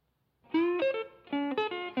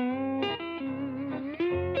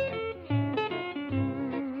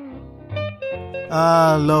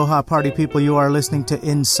Aloha, party people. You are listening to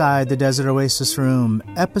Inside the Desert Oasis Room,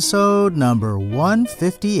 episode number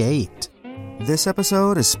 158. This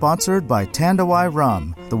episode is sponsored by Tandawai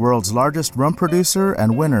Rum, the world's largest rum producer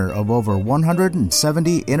and winner of over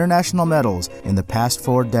 170 international medals in the past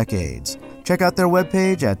 4 decades. Check out their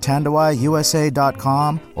webpage at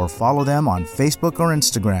tandawaiusa.com or follow them on Facebook or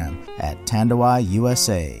Instagram at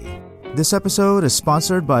tandawaiusa. This episode is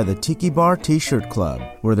sponsored by the Tiki Bar T-Shirt Club,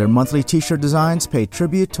 where their monthly T-shirt designs pay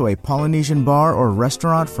tribute to a Polynesian bar or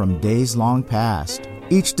restaurant from days long past.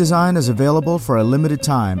 Each design is available for a limited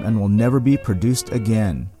time and will never be produced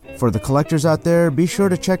again. For the collectors out there, be sure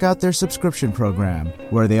to check out their subscription program,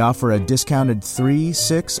 where they offer a discounted 3,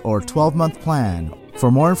 6, or 12-month plan.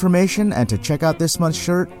 For more information and to check out this month's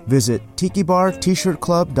shirt, visit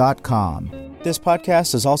tikibartshirtclub.com. This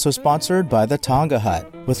podcast is also sponsored by the Tonga Hut.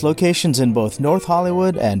 With locations in both North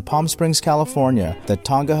Hollywood and Palm Springs, California, the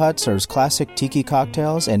Tonga Hut serves classic tiki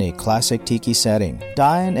cocktails in a classic tiki setting.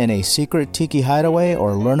 Dine in a secret tiki hideaway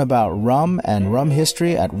or learn about rum and rum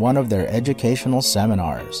history at one of their educational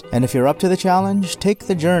seminars. And if you're up to the challenge, take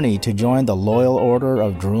the journey to join the Loyal Order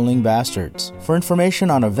of Drooling Bastards. For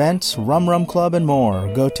information on events, Rum Club, and more,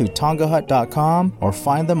 go to tongahut.com or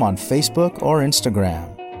find them on Facebook or Instagram.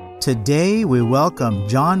 Today, we welcome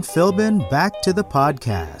John Philbin back to the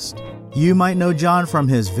podcast. You might know John from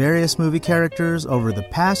his various movie characters over the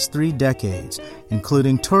past 3 decades,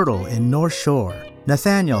 including Turtle in North Shore,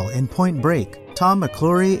 Nathaniel in Point Break, Tom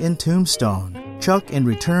McClory in Tombstone, Chuck in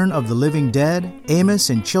Return of the Living Dead,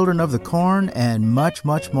 Amos in Children of the Corn, and much,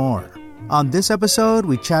 much more. On this episode,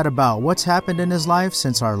 we chat about what's happened in his life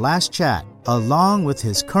since our last chat, along with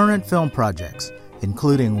his current film projects,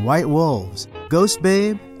 including White Wolves, Ghost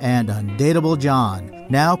Babe, and Undateable John,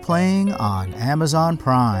 now playing on Amazon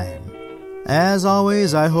Prime. As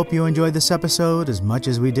always, I hope you enjoyed this episode as much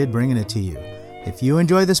as we did bringing it to you. If you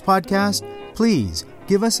enjoy this podcast, please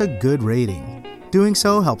give us a good rating. Doing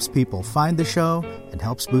so helps people find the show and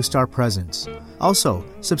helps boost our presence. Also,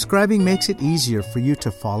 subscribing makes it easier for you to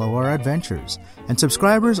follow our adventures, and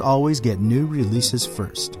subscribers always get new releases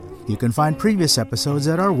first. You can find previous episodes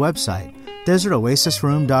at our website,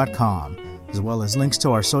 desertoasisroom.com, as well as links to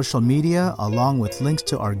our social media, along with links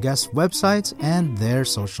to our guests' websites and their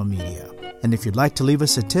social media. And if you'd like to leave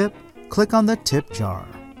us a tip, click on the tip jar.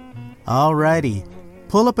 Alrighty,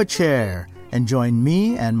 pull up a chair and join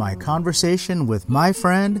me and my conversation with my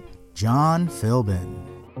friend, John Philbin.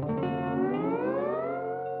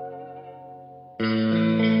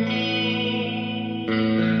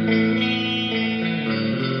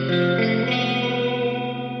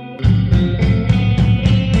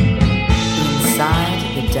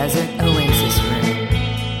 Desert Oasis Room.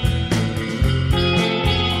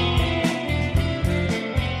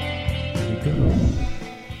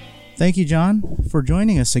 Thank you, John, for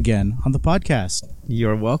joining us again on the podcast.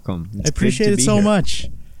 You're welcome. I appreciate it so much.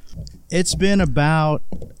 It's been about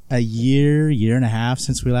a year and a half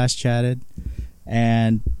since we last chatted,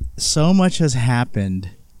 and so much has happened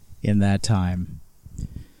in that time.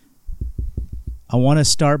 I want to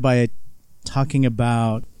start by talking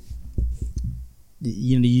about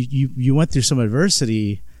you went through some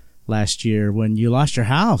adversity last year when you lost your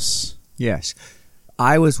house. Yes.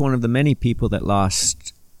 I was one of the many people that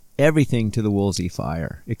lost everything to the Woolsey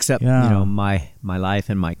fire, except my life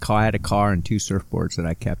and my car. I had a car and 2 surfboards that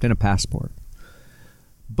I kept and a passport.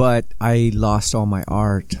 But I lost all my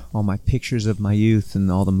art, all my pictures of my youth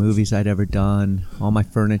and all the movies I'd ever done, all my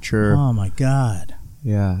furniture. Oh my God.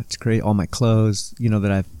 Yeah, it's great. All my clothes,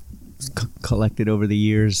 that I've collected over the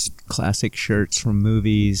years, classic shirts from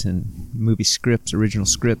movies and movie scripts, original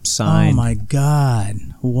scripts signed. Oh my God.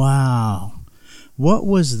 Wow. What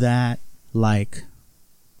was that like?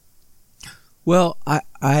 Well, I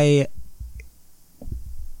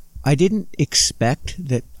didn't expect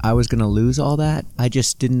that I was going to lose all that. I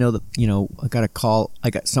just didn't know that, I got a call. I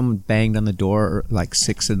got someone banged on the door like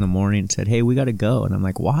 6 a.m. and said, "Hey, we got to go." And I'm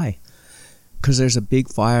like, "Why?" "Because there's a big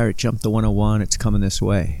fire. It jumped the 101. It's coming this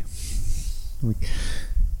way." We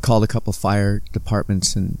called a couple fire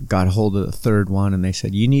departments and got a hold of the 3rd one, and they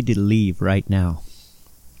said, "You need to leave right now."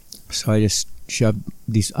 So I just shoved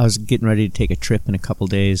these. I was getting ready to take a trip in a couple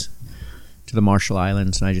days to the Marshall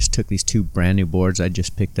Islands, and I just took these 2 brand new boards I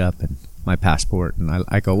just picked up and my passport, and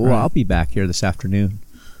I go, "Well, I'll be back here this afternoon."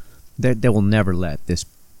 They will never let this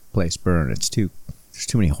place burn. There's too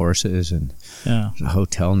many horses, and there's a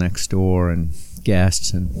hotel next door and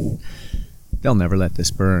guests, and they'll never let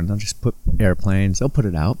this burn. They'll just put airplanes. They'll put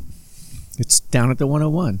it out. It's down at the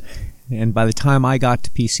 101. And by the time I got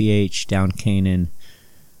to PCH down Canaan,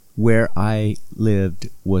 where I lived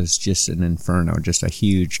was just an inferno, just a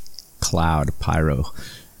huge pyro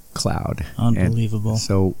cloud. Unbelievable. And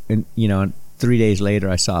so, 3 days later,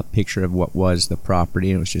 I saw a picture of what was the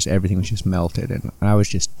property, and it was just, everything was just melted, and I was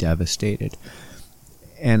just devastated.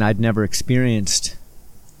 And I'd never experienced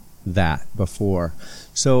that before.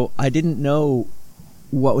 So I didn't know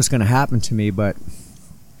what was going to happen to me, but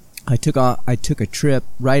I took a trip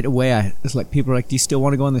right away. It's like, people are like, do you still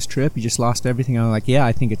want to go on this trip? You just lost everything. I'm like, yeah,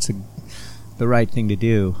 I think it's the right thing to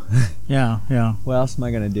do. Yeah. What else am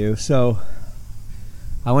I going to do? So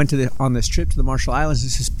I went on this trip to the Marshall Islands.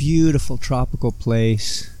 It's this beautiful tropical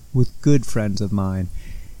place with good friends of mine.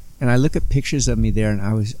 And I look at pictures of me there, and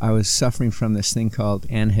I was suffering from this thing called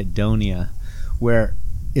anhedonia, where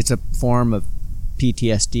it's a form of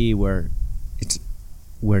PTSD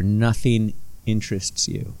where nothing interests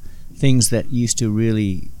you. Things that used to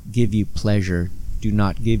really give you pleasure do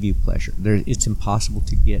not give you pleasure. It's impossible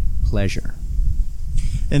to get pleasure.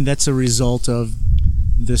 And that's a result of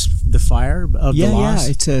the fire of the loss?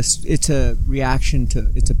 Yeah, it's a reaction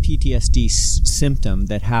to, it's a PTSD symptom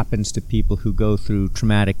that happens to people who go through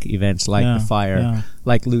traumatic events like the fire,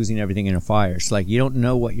 like losing everything in a fire. It's like you don't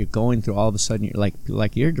know what you're going through. All of a sudden, you're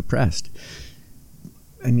like you're depressed,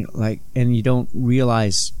 and you don't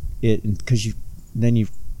realize it because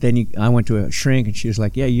I went to a shrink, and she was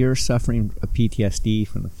like, "Yeah, you're suffering a PTSD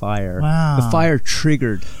from the fire. Wow. The fire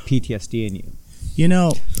triggered PTSD in you."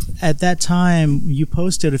 At that time, you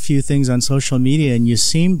posted a few things on social media, and you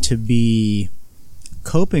seemed to be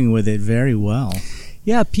coping with it very well.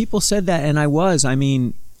 Yeah, people said that, and I was. I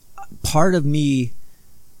mean, part of me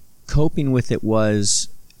coping with it was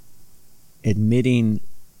admitting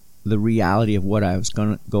the reality of what I was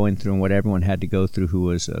going through and what everyone had to go through who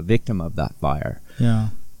was a victim of that fire. Yeah.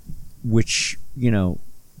 Which,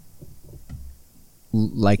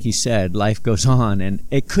 like you said, life goes on, and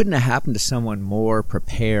it couldn't have happened to someone more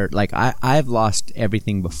prepared. Like I've lost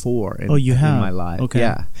everything before in my life. Okay.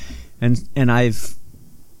 Yeah. And I've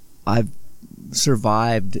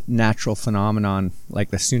survived natural phenomenon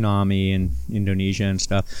like the tsunami in Indonesia and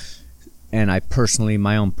stuff. And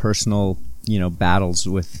my own personal, battles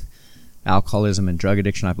with alcoholism and drug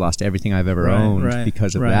addiction. I've lost everything I've ever owned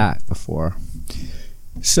because of that before.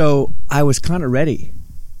 So I was kind of ready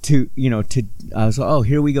I was like, oh,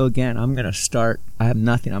 here we go again. I'm going to start. I have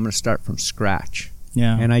nothing. I'm going to start from scratch.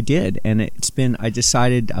 Yeah. And I did. And I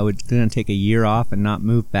decided I was going to take a year off and not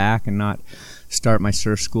move back and not start my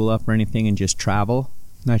surf school up or anything and just travel.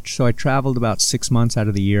 So I traveled about 6 months out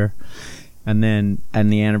of the year. And then on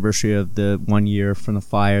the anniversary of the 1 year from the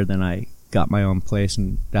fire, then I got my own place,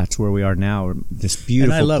 and that's where we are now. This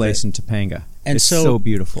beautiful place in Topanga. And it's so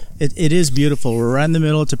beautiful. It is beautiful. We're right in the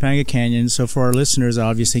middle of Topanga Canyon, so for our listeners,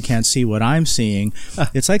 obviously can't see what I'm seeing.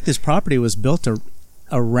 It's like this property was built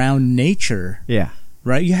around nature. Yeah.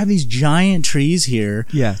 Right? You have these giant trees here.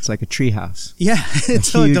 Yeah, it's like a tree house. Yeah.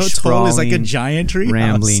 It's like a giant tree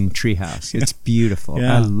rambling tree house. It's beautiful.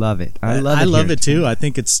 Yeah. I love it. I love it too. I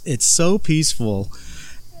think it's so peaceful,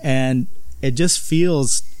 and it just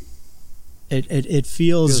feels it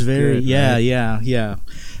feels very good, yeah.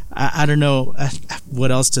 I don't know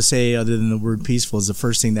what else to say other than the word peaceful is the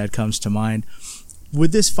first thing that comes to mind.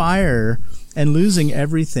 With this fire and losing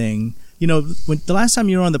everything, when the last time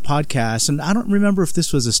you were on the podcast, and I don't remember if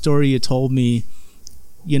this was a story you told me,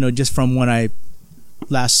 just from when I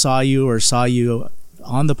last saw you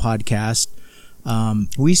on the podcast.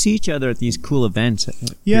 We see each other at these cool events.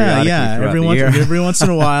 Every once in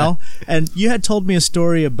a while. And you had told me a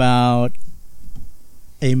story about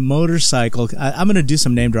a motorcycle. I'm going to do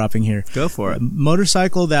some name dropping here. Go for it. A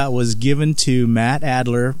motorcycle that was given to Matt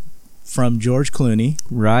Adler from George Clooney.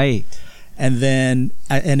 Right. And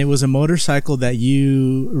it was a motorcycle that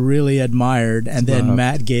you really admired, and then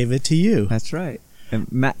Matt gave it to you. That's right.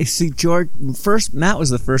 And Matt was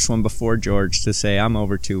the first one before George to say, I'm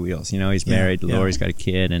over two wheels. He's married. Lori's got a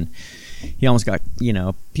kid, and he almost got,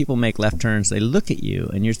 people make left turns. They look at you,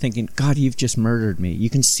 and you're thinking, God, you've just murdered me. You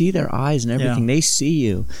can see their eyes and everything. Yeah. They see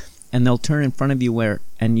you, and they'll turn in front of you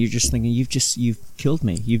and you're just thinking, you've killed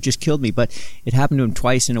me. You've just killed me. But it happened to him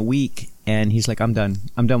twice in a week, and he's like, I'm done.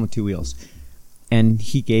 I'm done with two wheels. And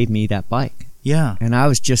he gave me that bike. Yeah. And I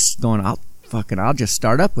was just going, I'll just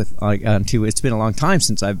start up with two. It's been a long time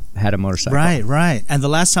since I've had a motorcycle. Right. And the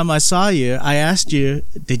last time I saw you, I asked you,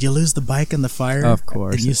 did you lose the bike in the fire? Of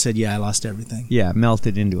course. And you said, yeah, I lost everything. Yeah,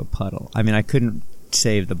 melted into a puddle. I mean, I couldn't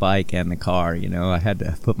save the bike and the car, I had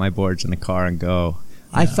to put my boards in the car and go.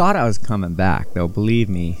 Yeah. I thought I was coming back, though, believe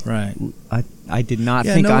me. Right. I did not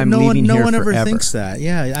think I'm leaving here forever. No one ever thinks that.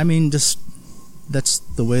 Yeah, I mean, that's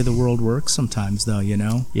the way the world works sometimes, though,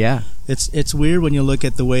 Yeah. It's weird when you look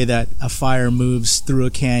at the way that a fire moves through a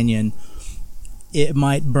canyon, it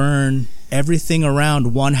might burn everything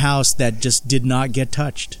around one house that just did not get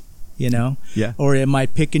touched, you know? Yeah. Or it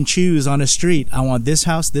might pick and choose on a street. I want this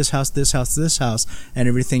house, this house, this house, this house, and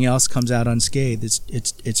everything else comes out unscathed.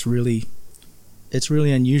 It's really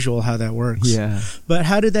unusual how that works. Yeah. But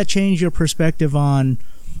how did that change your perspective on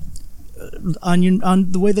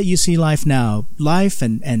the way that you see life now? Life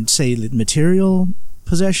and say material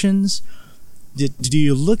possessions? Do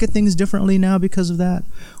you look at things differently now because of that?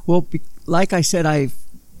 Well, like I said,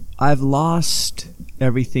 I've lost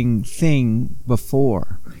everything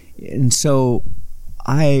before, and so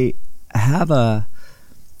I have a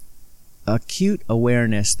acute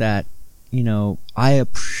awareness that, you know, I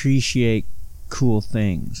appreciate cool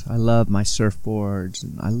things. I love my surfboards,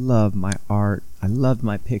 and I love my art. I loved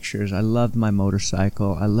my pictures. I loved my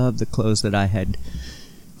motorcycle. I loved the clothes that I had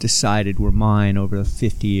decided were mine over the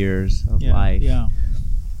 50 years of life. Yeah.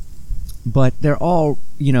 But they're all,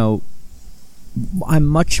 you know, I'm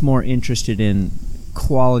much more interested in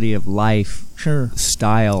quality of life, Sure.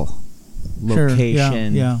 style,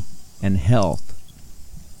 location, Yeah. and health.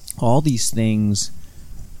 All these things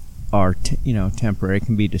are, temporary,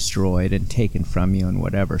 can be destroyed and taken from you and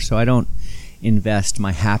whatever. So I don't invest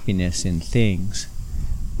my happiness in things,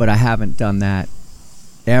 but I haven't done that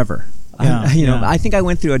ever. Yeah, I think I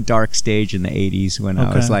went through a dark stage in the 80s when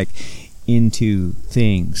I was like into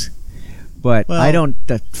things, but I don't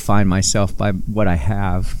define myself by what I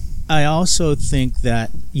have. I also think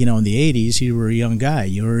that, you know, in the 80s, you were a young guy.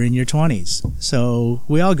 You were in your 20s. So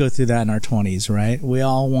we all go through that in our 20s, right? We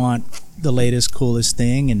all want the latest, coolest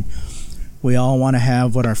thing, and we all want to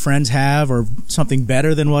have what our friends have or something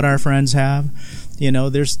better than what our friends have. You know,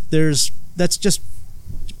 that's just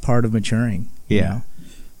part of maturing. Yeah. You know?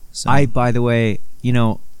 So. By the way, you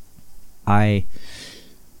know, I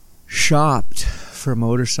shopped for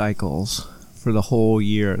motorcycles for the whole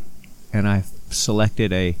year, and I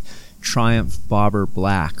selected a Triumph Bobber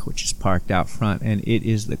Black, which is parked out front, and it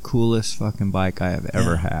is the coolest fucking bike I have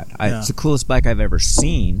ever had. It's the coolest bike I've ever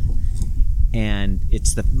seen, and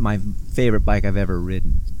it's my favorite bike I've ever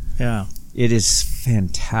ridden. Yeah. It is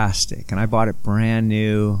fantastic, and I bought it brand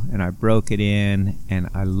new, and I broke it in, and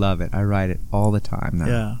I love it. I ride it all the time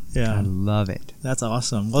now. Yeah. I love it. That's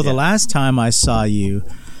awesome. Well, the last time I saw you,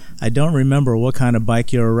 I don't remember what kind of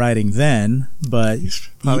bike you were riding then, but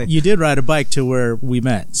you did ride a bike to where we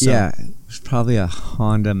met. So. Yeah, it was probably a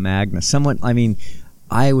Honda Magna.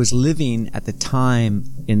 I was living at the time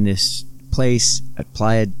in this place at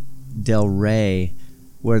Playa del Rey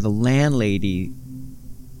where the landlady,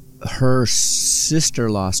 her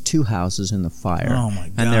sister lost 2 houses in the fire. Oh my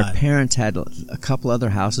God. And their parents had a couple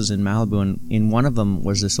other houses in Malibu, and in one of them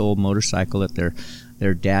was this old motorcycle that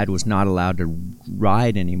their dad was not allowed to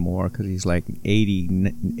ride anymore because he's like 80,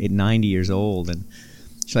 90 years old. And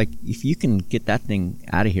she's like, if you can get that thing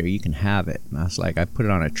out of here, you can have it. And I was like, I put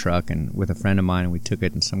it on a truck and with a friend of mine, and we took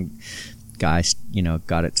it, and some guy,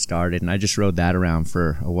 got it started. And I just rode that around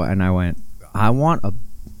for a while, and I went, I want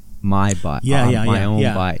my bike, my own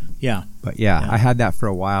bike. Yeah. But I had that for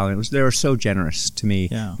a while, and they were so generous to me,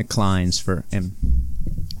 the Kleins, and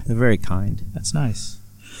they're very kind. That's nice.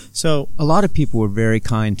 So a lot of people were very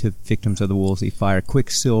kind to victims of the Woolsey fire.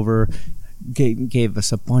 Quicksilver gave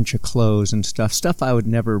us a bunch of clothes and stuff I would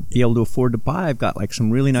never be able to afford to buy. I've got like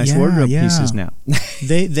some really nice wardrobe pieces now.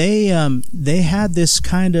 they had this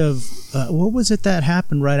kind of what was it that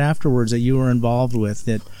happened right afterwards that you were involved with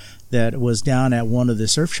that was down at one of the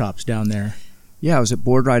surf shops down there? Yeah, I was at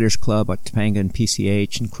Board Riders Club at Topanga and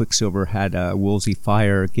PCH, and Quicksilver had a Woolsey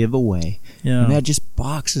Fire giveaway. Yeah. And they had just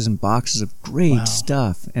boxes and boxes of great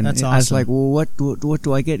stuff. And that's awesome. I was like, well, what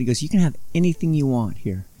do I get? He goes, you can have anything you want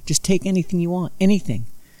here. Just take anything you want, anything.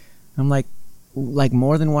 I'm like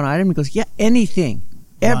more than one item? He goes, yeah, anything.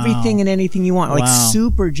 Everything and anything you want. Like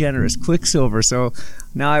super generous. Quicksilver. So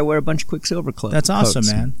now I wear a bunch of Quicksilver clothes. That's awesome,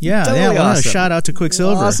 man. Yeah, totally awesome. Shout out to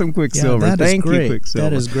Quicksilver. Awesome Quicksilver. Yeah, Thank you,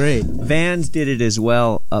 Quicksilver. That is great. Vans did it as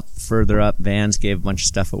well. Further up, Vans gave a bunch of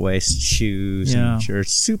stuff away, shoes and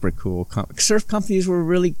shirts. Super cool. Surf companies were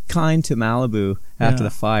really kind to Malibu after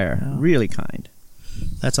the fire. Yeah. Really kind.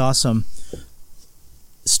 That's awesome.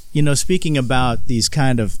 Speaking about these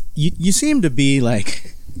kind of, you seem to be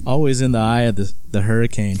like always in the eye of the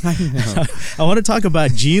hurricane. I know. I want to talk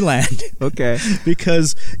about G-Land. Okay.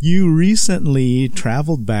 Because you recently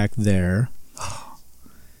traveled back there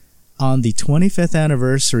on the 25th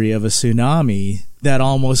anniversary of a tsunami that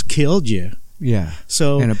almost killed you. Yeah.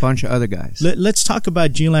 So, and a bunch of other guys. Let's talk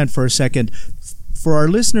about G-Land for a second. For our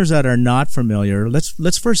listeners that are not familiar,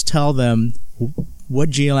 let's first tell them what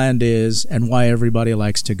G-Land is and why everybody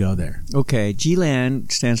likes to go there. Okay,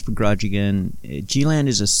 G-Land stands for Grudgigan. G-Land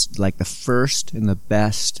is like the first and the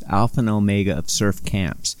best alpha and omega of surf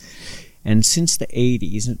camps. And since the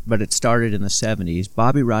 80s, but it started in the 70s,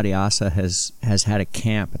 Bobby Radiasa has had a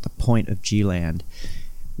camp at the point of G-Land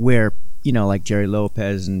where, you know, like Jerry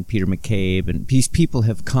Lopez and Peter McCabe and these people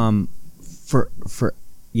have come for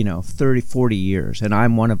 30, 40 years, and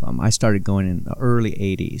I'm one of them. I started going in the early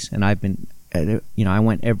 80s, and I've been, I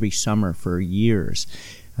went every summer for years,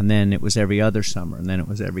 and then it was every other summer, and then it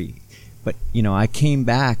was but, I came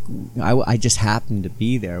back. I just happened to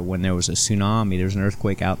be there when there was a tsunami. There was an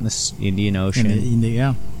earthquake out in the Indian Ocean.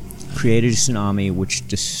 Created a tsunami, which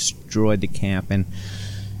destroyed the camp. And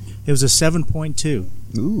it was a 7.2.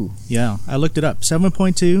 Ooh. Yeah, I looked it up.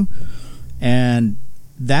 7.2. And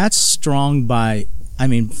that's strong by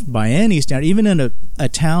any standard. Even in a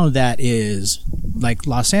town that is like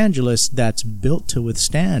Los Angeles, that's built to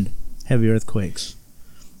withstand heavy earthquakes.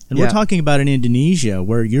 And we're talking about in Indonesia,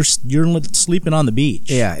 where you're sleeping on the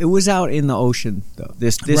beach. Yeah, it was out in the ocean, though,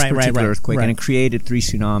 this particular earthquake, and it created 3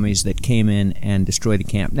 tsunamis that came in and destroyed the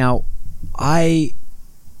camp. Now, Bobby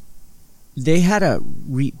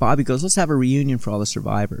goes, let's have a reunion for all the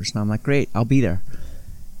survivors. And I'm like, great, I'll be there.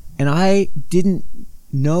 And I didn't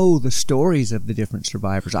know the stories of the different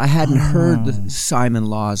survivors. I hadn't heard the Simon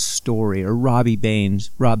Law's story or Rob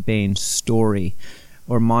Bain's story,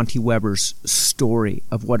 or Monty Weber's story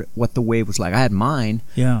of what the wave was like. I had mine,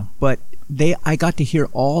 but I got to hear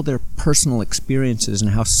all their personal experiences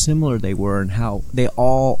and how similar they were, and how they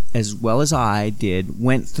all, as well as I did,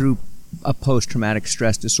 went through a post-traumatic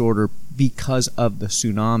stress disorder because of the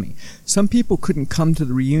tsunami. Some people couldn't come to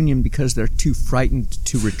the reunion because they're too frightened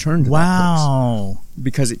to return to that place,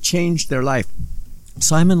 because it changed their life.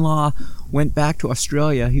 Simon Law went back to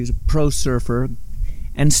Australia. He was a pro surfer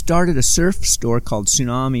and started a surf store called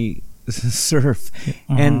Tsunami Surf.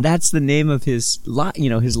 And that's the name of his life.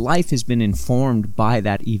 His life has been informed by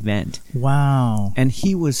that event. Wow. And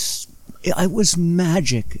it was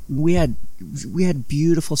magic. We had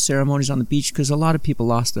beautiful ceremonies on the beach because a lot of people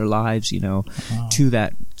lost their lives, to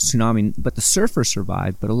that tsunami. But the surfers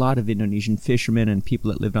survived, but a lot of Indonesian fishermen and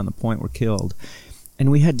people that lived on the point were killed. And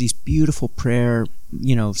we had these beautiful prayer,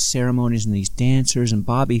 ceremonies and these dancers, and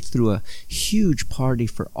Bobby threw a huge party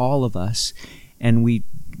for all of us. And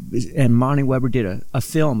Monty Weber did a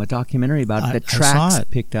film, a documentary about it that Tracks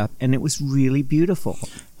picked up, and it was really beautiful.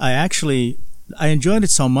 I enjoyed it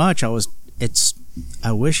so much. I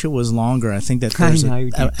wish it was longer. I think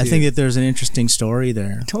that there's an interesting story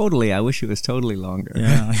there. Totally. I wish it was totally longer.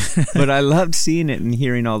 Yeah. But I loved seeing it and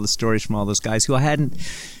hearing all the stories from all those guys who I hadn't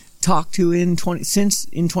talked to in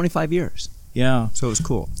 25 years. Yeah. So it was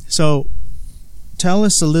cool. So tell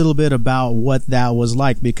us a little bit about what that was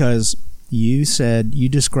like, because you said you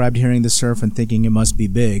described hearing the surf and thinking it must be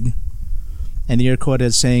big. And your quote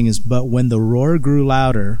is saying is, "But when the roar grew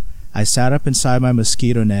louder, I sat up inside my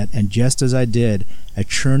mosquito net, and just as I did, a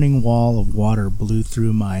churning wall of water blew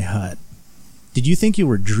through my hut." Did you think you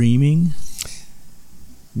were dreaming?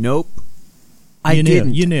 Nope. I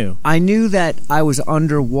didn't. You knew. I knew that I was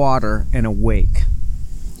underwater and awake.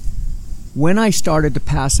 When I started to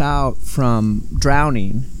pass out from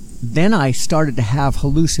drowning, then I started to have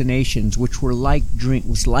hallucinations, which were like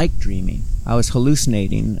dreaming. I was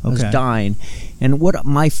hallucinating. I was dying. And what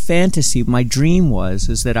my dream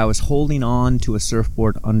is that I was holding on to a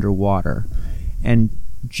surfboard underwater and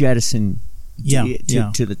jettison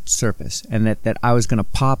to the surface, and that I was going to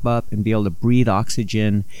pop up and be able to breathe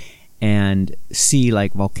oxygen and see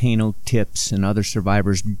like volcano tips and other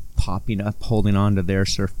survivors popping up, holding on to their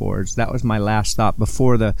surfboards. That was my last thought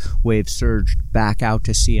before the wave surged back out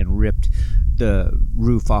to sea and ripped the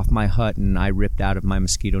roof off my hut, and I ripped out of my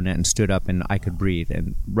mosquito net and stood up, and I could breathe.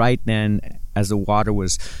 And right then, as the water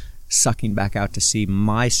was sucking back out to sea,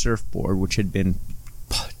 my surfboard, which had been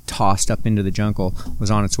tossed up into the jungle,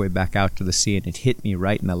 was on its way back out to the sea, and it hit me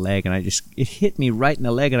right in the leg, and I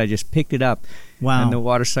just picked it up. Wow. And the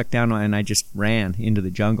water sucked down, and I just ran into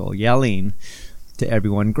the jungle yelling to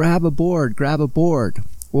everyone, grab a board.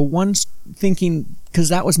 Well, one's thinking, because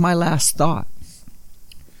that was my last thought.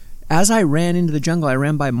 As I ran into the jungle, I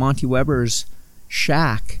ran by Monty Weber's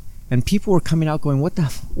shack, and people were coming out going,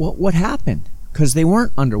 what happened? Because they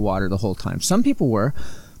weren't underwater the whole time. Some people were,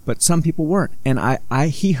 but some people weren't. And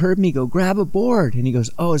he heard me go, grab a board. And he goes,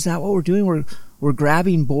 oh, is that what we're doing? We're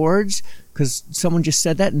grabbing boards? Because someone just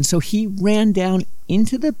said that. And so he ran down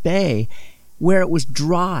into the bay where it was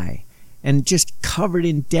dry. and just covered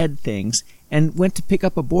in dead things, and went to pick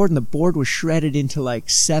up a board, and the board was shredded into like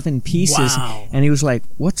 7 pieces. Wow. And he was like,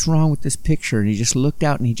 "What's wrong with this picture?" And he just looked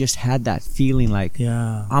out, and he just had that feeling like,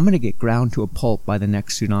 Yeah. I'm going to get ground to a pulp by the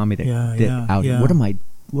next tsunami Yeah.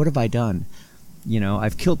 What have I done?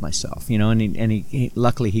 I've killed myself, and he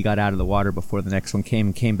luckily he got out of the water before the next one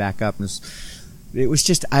came back up, and it was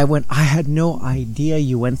just, I had no idea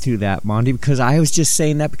you went through that, Monty, because I was just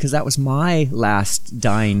saying that because that was my last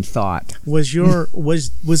dying thought. Was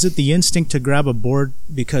it the instinct to grab a board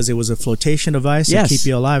because it was a flotation device to Yes. keep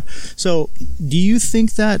you alive? So, do you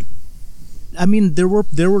think that? I mean, there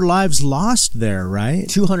were lives lost there, right?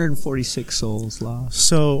 246 souls lost.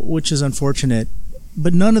 So, which is unfortunate,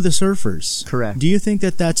 but none of the surfers. Correct. Do you think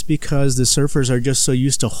that that's because the surfers are just so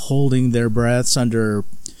used to holding their breaths under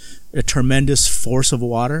a tremendous force of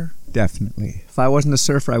water? Definitely. If I wasn't a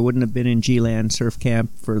surfer, I wouldn't have been in G-Land surf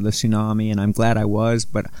camp for the tsunami, and I'm glad I was,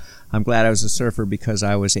 but I'm glad I was a surfer because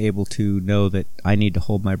I was able to know that I need to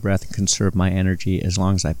hold my breath and conserve my energy as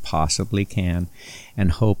long as I possibly can,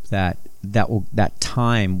 and hope that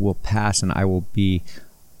time will pass and I will be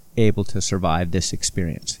able to survive this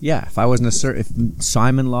experience. Yeah, if I wasn't if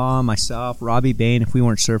Simon Law, myself, Robbie Bain, if we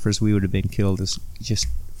weren't surfers, we would have been killed just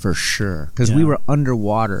for sure, because we were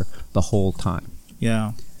underwater the whole time.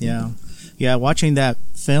 Yeah. Watching that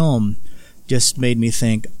film just made me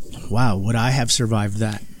think, wow, would I have survived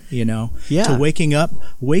that? Yeah. To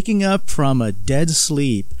waking up from a dead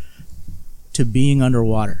sleep to being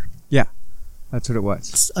underwater. Yeah, that's what it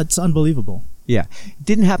was. It's unbelievable. Yeah, it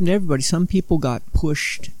didn't happen to everybody. Some people got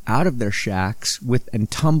pushed out of their shacks and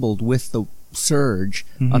tumbled with the surge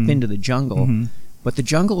up into the jungle. Mm-hmm. But the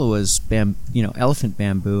jungle was elephant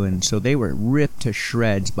bamboo, and so they were ripped to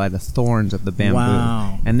shreds by the thorns of the bamboo.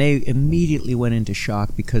 Wow. And they immediately went into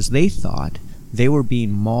shock because they thought they were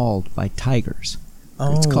being mauled by tigers.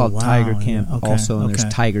 It's called Tiger Camp also, and there's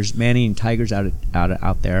tigers, man-eating tigers out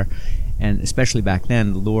there. And especially back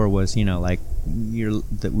then, the lure was, we're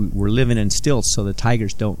living in stilts, so the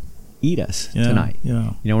tigers don't eat us tonight.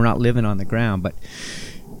 Yeah. We're not living on the ground, but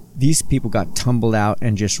these people got tumbled out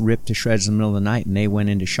and just ripped to shreds in the middle of the night, and they went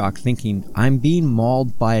into shock thinking, I'm being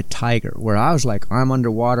mauled by a tiger. Where I was like, I'm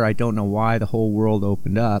underwater, I don't know why the whole world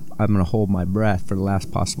opened up, I'm going to hold my breath for the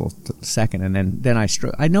last possible second. And then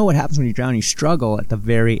I know what happens when you drown. You struggle at the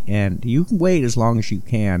very end. You can wait as long as you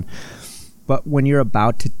can, but when you're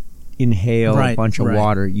about to inhale a bunch of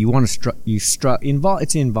water, you want to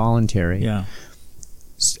it's involuntary. Yeah.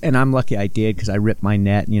 And I'm lucky I did, because I ripped my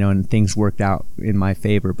net, and things worked out in my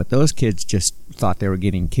favor. But those kids just thought they were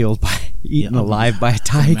getting killed eaten alive by a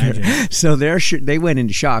tiger. So they went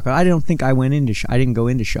into shock. I don't think I went into shock. I didn't go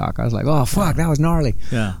into shock. I was like, oh fuck, that was gnarly.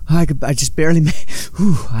 Yeah. I just barely made.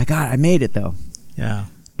 I made it though. Yeah.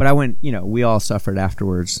 But I went. We all suffered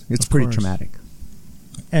afterwards. It's pretty traumatic.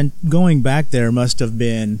 And going back there must have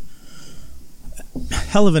been a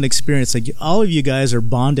hell of an experience. Like, all of you guys are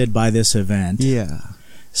bonded by this event. Yeah.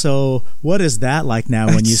 So what is that like now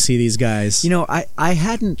when you see these guys? I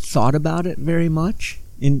hadn't thought about it very much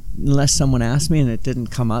unless someone asked me, and it didn't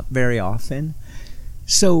come up very often.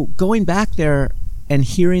 So going back there and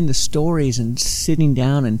hearing the stories and sitting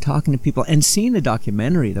down and talking to people and seeing the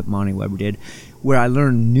documentary that Monty Weber did, where I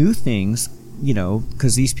learned new things,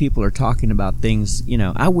 because these people are talking about things,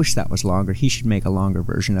 I wish that was longer. He should make a longer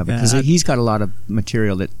version of it, because he's got a lot of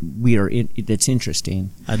material that's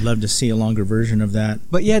interesting. I'd love to see a longer version of that.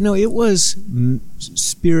 But it was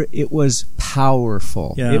it was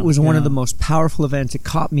powerful. Yeah, it was one of the most powerful events. It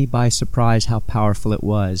caught me by surprise how powerful it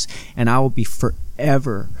was, and I will be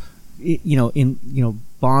forever,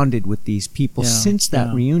 bonded with these people since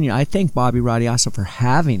that reunion. I thank Bobby Radiaso for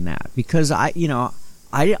having that, because I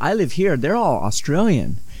live here. They're all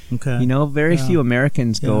Australian. Okay. Very few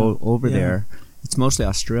Americans go over there. It's mostly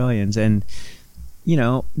Australians, and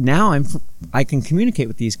now I can communicate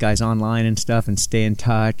with these guys online and stuff and stay in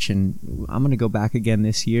touch. And I'm going to go back again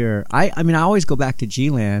this year. I always go back to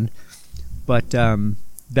G-Land, but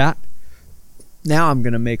that now I'm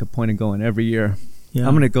going to make a point of going every year. Yeah.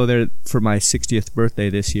 I'm going to go there for my 60th birthday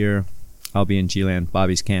this year. I'll be in G-Land,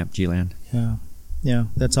 Bobby's camp, G-Land. Yeah,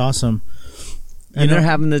 that's awesome. And they're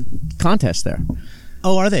having the contest there.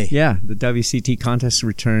 Oh, are they? Yeah, the WCT contest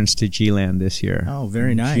returns to G-Land this year. Oh,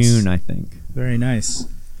 very nice. June, I think. Very nice.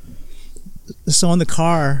 So in the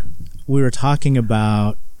car, we were talking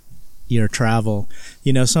about your travel.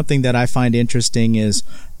 Something that I find interesting is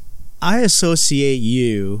I associate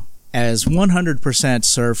you as 100%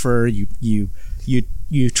 surfer.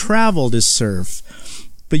 You travel to surf,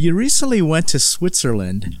 but you recently went to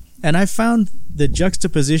Switzerland, and I found the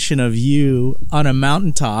juxtaposition of you on a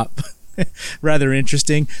mountaintop rather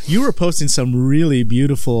interesting. You were posting some really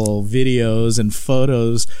beautiful videos and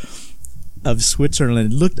photos of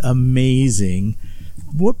Switzerland. It looked amazing.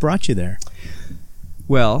 What brought you there?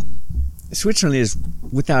 Well, Switzerland is,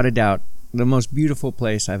 without a doubt, the most beautiful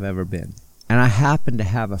place I've ever been. And I happen to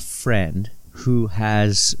have a friend who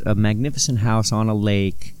has a magnificent house on a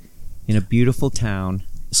lake in a beautiful town.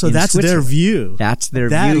 So that's their view. That's their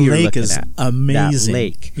that view. That lake is amazing. That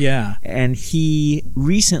lake. Yeah. And he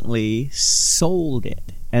recently sold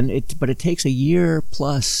it. But it takes a year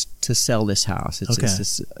plus to sell this house. It's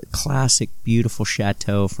this classic, beautiful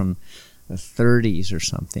chateau from the 30s or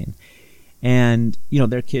something. And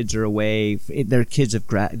their kids are away. Their kids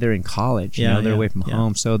they're in college. They're away from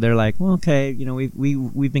home. So they're like, well, okay.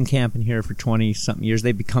 We've been camping here for 20-something years.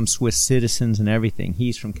 They become Swiss citizens and everything.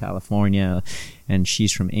 He's from California, and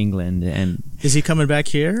she's from England. And is he coming back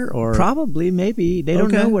here, or probably, maybe they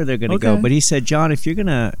don't know where they're going to go. But he said, John, if you're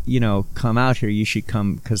gonna, come out here, you should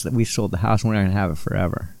come, because we've sold the house and we're not going to have it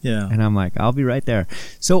forever. Yeah. And I'm like, I'll be right there.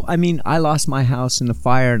 So I lost my house in the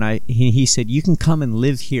fire, and he said, you can come and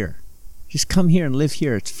live here. Just come here and live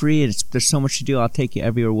here. It's free, and there's so much to do. I'll take you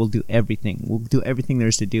everywhere. We'll do everything. We'll do everything there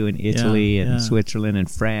is to do in Italy and Switzerland and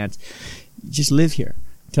France. Just live here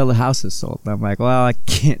until the house is sold. And I'm like, well, I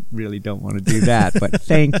don't want to do that, but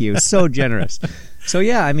thank you. So generous. So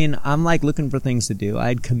yeah, I'm like looking for things to do.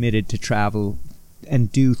 I'd committed to travel and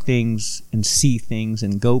do things and see things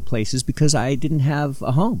and go places because I didn't have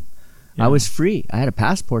a home. Yeah. I was free. I had a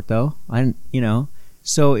passport though.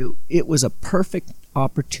 So it was a perfect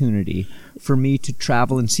opportunity for me to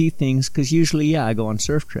travel and see things, because usually I go on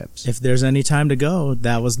surf trips. If there's any time to go,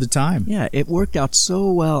 that was the time. Yeah, it worked out so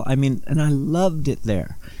well. And I loved it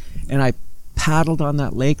there. And I paddled on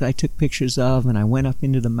that lake that I took pictures of, and I went up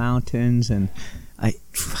into the mountains, and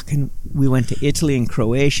we went to Italy and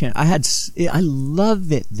Croatia. I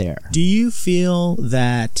love it there. Do you feel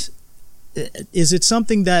that, is it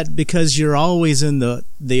something that because you're always in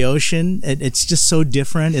the ocean, it's just so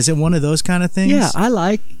different? Is it one of those kind of things? Yeah, I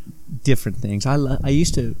like different things. I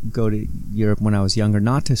used to go to Europe when I was younger,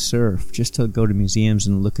 not to surf, just to go to museums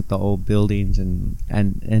and look at the old buildings,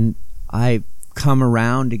 and I come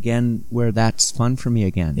around again where that's fun for me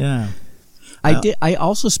again. Yeah. I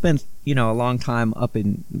also spent a long time up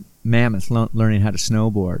in Mammoth learning how to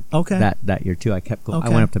snowboard. Okay. That year too. I kept going. I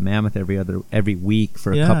went up to Mammoth every week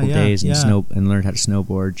for a couple days and learned how to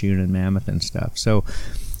snowboard, June and Mammoth and stuff. So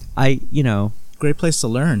great place to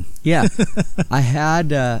learn. Yeah. I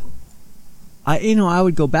had I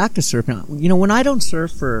would go back to surfing. When I don't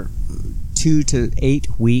surf for 2 to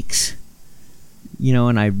 8 weeks,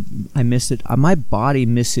 and I miss it. My body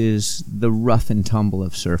misses the rough and tumble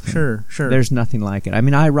of surfing. Sure. There's nothing like it.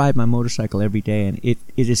 I ride my motorcycle every day, and it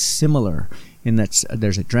is similar in that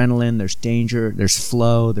there's adrenaline, there's danger, there's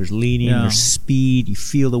flow, there's leaning, there's speed. You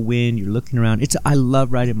feel the wind. You're looking around. I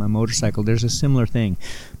love riding my motorcycle. There's a similar thing,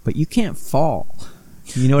 but you can't fall.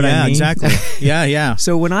 You know what I mean? Yeah, exactly. Yeah.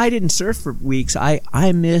 So when I didn't surf for weeks,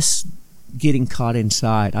 I miss getting caught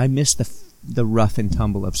inside. I miss the rough and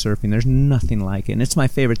tumble of surfing. There's nothing like it, and it's my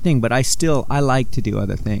favorite thing, but I like to do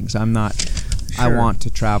other things. I want to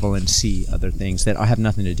travel and see other things that have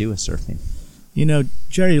nothing to do with surfing.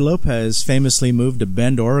 Jerry Lopez famously moved to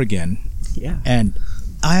Bend, Oregon. Yeah. And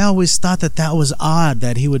I always thought that was odd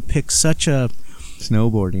that he would pick such a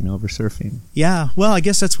snowboarding over surfing. Yeah, well, I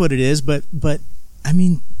guess that's what it is, but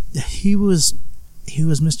he was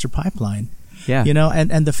Mr. Pipeline. Yeah.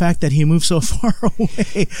 And the fact that he moved so far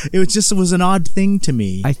away, it was an odd thing to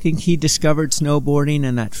me. I think he discovered snowboarding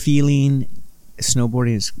and that feeling.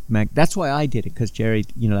 Snowboarding is that's why I did it, because Jerry,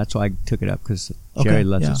 that's why I took it up, because Jerry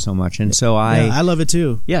loves it so much, and so I love it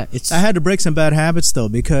too. Yeah, I had to break some bad habits though,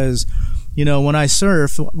 because when I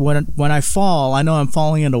surf, when I fall, I know I'm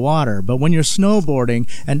falling into water, but when you're snowboarding,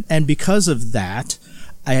 and because of that,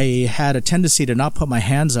 I had a tendency to not put my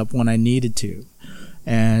hands up when I needed to,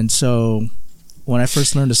 and so when I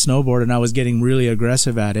first learned to snowboard and I was getting really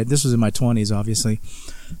aggressive at it, this was in my 20s, obviously,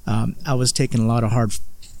 I was taking a lot of hard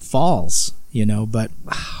falls, but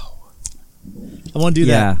wow, I won't do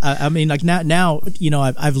that. Now,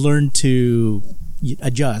 I've learned to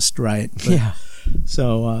adjust, right? But, yeah.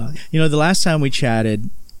 So, the last time we chatted,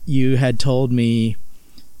 you had told me,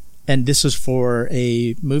 and this was for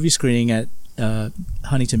a movie screening at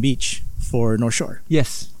Huntington Beach for North Shore.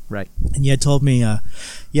 Yes. Right. And you had told me,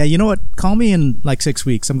 you know what? Call me in like 6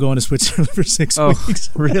 weeks. I'm going to Switzerland for 6 weeks.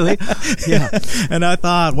 Really? Yeah. And I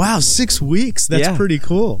thought, wow, 6 weeks. That's pretty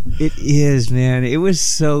cool. It is, man. It was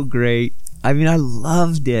so great. I mean, I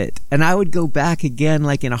loved it, and I would go back again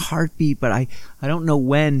like in a heartbeat. But I don't know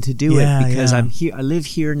when to do it because I'm here. I live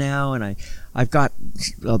here now, and I've got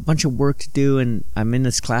a bunch of work to do, and I'm in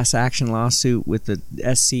this class action lawsuit with the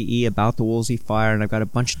SCE about the Woolsey fire, and I've got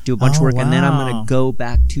to do a bunch of work, and then I'm going to go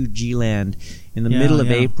back to G-Land in the middle of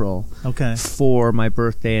April for my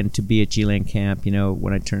birthday and to be at G-Land camp, you know,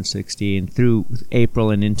 when I turn 60, and through April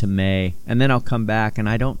and into May, and then I'll come back, and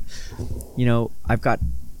I don't, you know, I've got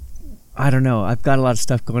a lot of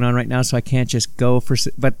stuff going on right now, so I can't just go for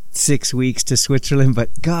 6 weeks to Switzerland.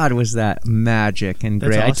 But God, was that magic and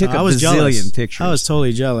great. Awesome. I took a bazillion pictures. I was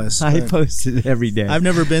totally jealous. I posted it every day. I've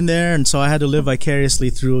never been there, and so I had to live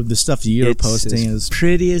vicariously through the stuff that you were posting. As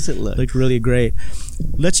pretty as it looked. Looked really great.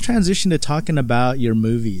 Let's transition to talking about your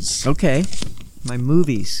movies. Okay. My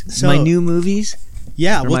movies. My new movies?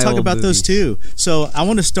 Yeah, we'll talk about those too. So I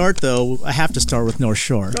want to start, though. I have to start with North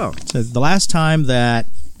Shore. Oh. So the last time that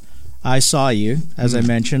I saw you, as I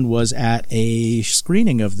mentioned, was at a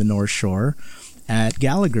screening of the North Shore at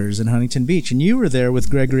Gallagher's in Huntington Beach, and you were there with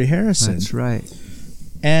Gregory Harrison. That's right.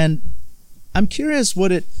 And I'm curious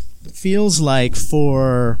what it feels like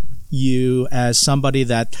for you as somebody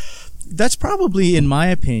that's probably, in my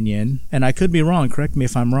opinion, and I could be wrong, correct me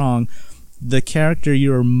if I'm wrong, the character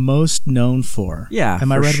you're most known for. Yeah,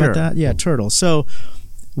 am I right about that? Yeah, Turtle. So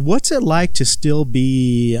what's it like to still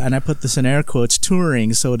be, and I put this in air quotes,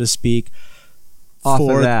 touring, so to speak,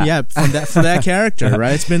 for that character,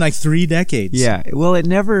 right? It's been like 3 decades. Yeah. Well, it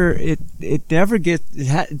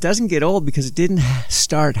doesn't get old because it didn't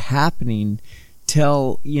start happening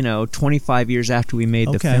till, 25 years after we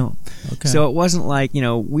made the film. Okay. So it wasn't like,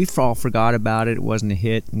 we all forgot about it. It wasn't a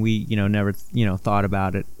hit, and we, never, thought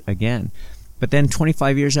about it again. But then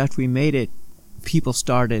 25 years after we made it, people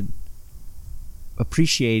started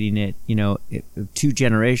appreciating it, 2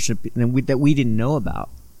 generations that we didn't know about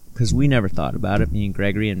because we never thought about it. Me and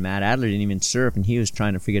Gregory and Matt Adler didn't even surf, and he was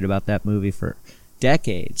trying to forget about that movie for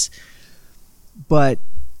decades. But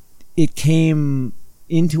it came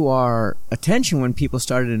into our attention when people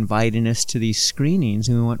started inviting us to these screenings,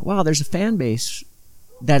 and we went, wow, there's a fan base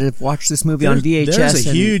that have watched this movie on VHS. There's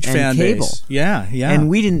a huge fan cable. Base. Yeah. And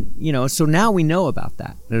we didn't, so now we know about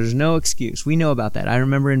that. There's no excuse. We know about that. I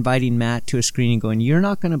remember inviting Matt to a screening going, you're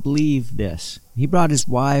not going to believe this. He brought his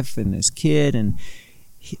wife and his kid, and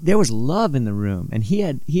there was love in the room, and he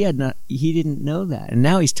didn't know that. And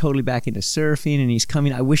now he's totally back into surfing, and he's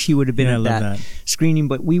coming. I wish he would have been at that screening,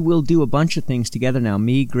 but we will do a bunch of things together now.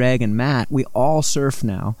 Me, Greg, and Matt, we all surf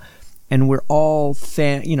now, and we're all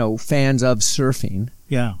fans of surfing.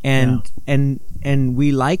 Yeah. And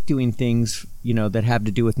we like doing things, that have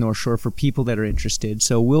to do with North Shore for people that are interested.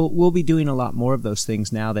 So we'll be doing a lot more of those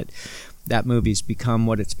things now that movie's become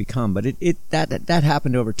what it's become. But that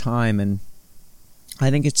happened over time, and I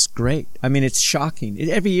think it's great. I mean, it's shocking.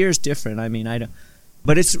 Every year is different. I mean, I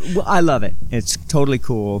love it. It's totally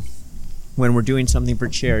cool. When we're doing something for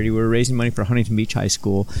charity, we were raising money for Huntington Beach High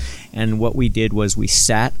School, and what we did was we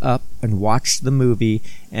sat up and watched the movie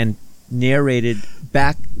and narrated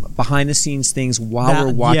back behind the scenes things while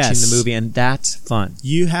we're watching the movie, and that's fun.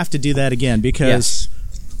 You have to do that again because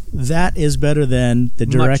that is better than the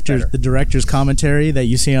director's commentary that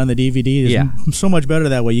you see on the DVD. It's so much better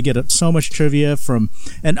that way. You get so much trivia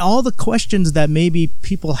and all the questions that maybe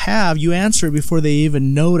people have, you answer before they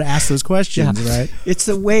even know to ask those questions, right? It's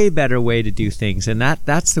a way better way to do things, and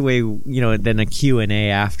that's the way, than a Q&A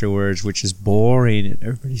afterwards, which is boring, and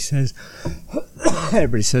everybody says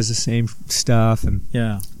the same stuff,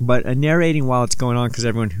 but narrating while it's going on, because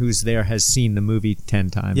everyone who's there has seen the movie 10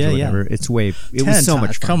 times or whatever. It was so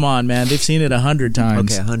much fun. Come on, man, they've seen it 100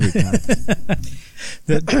 times. Okay, 100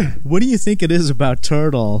 times. What do you think it is about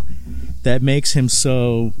Turtle that makes him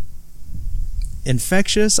so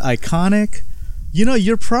infectious, iconic?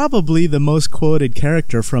 You're probably the most quoted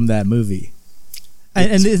character from that movie.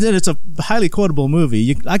 And it's a highly quotable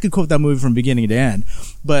movie. I could quote that movie from beginning to end,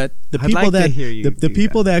 but the people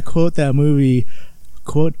that quote that movie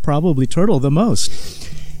quote probably Turtle the most.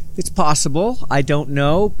 It's possible. I don't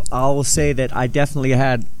know. I'll say that I definitely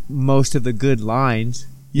had most of the good lines.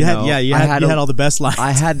 You had all the best lines.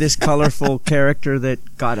 I had this colorful character that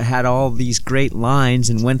had all these great lines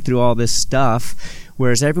and went through all this stuff,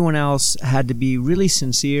 whereas everyone else had to be really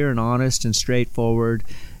sincere and honest and straightforward.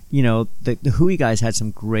 The Hui guys had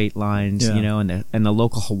some great lines, and the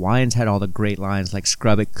local Hawaiians had all the great lines, like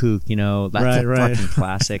Scrub It Kook, that's a fucking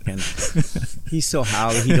classic. And he's so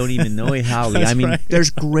howly, he don't even know he howly. There's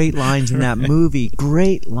great lines in that movie,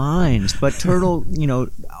 great lines. But Turtle,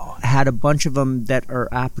 had a bunch of them that are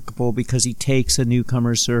applicable because he takes a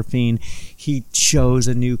newcomer surfing, he shows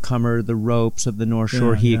a newcomer the ropes of the North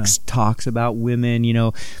Shore. He talks about women.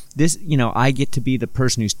 This. I get to be the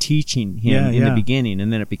person who's teaching him in the beginning,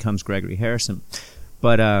 and then it becomes Gregory Harrison.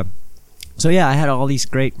 But so I had all these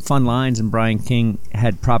great fun lines, and Brian King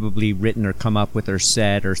had probably written or come up with or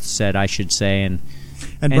said I should say, and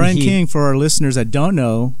Brian King, for our listeners that don't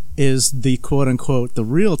know, is the quote unquote the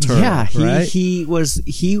real Turtle. Yeah, right?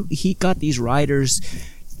 he got these writers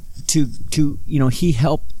to he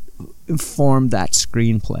helped inform that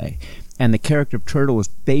screenplay. And the character of Turtle was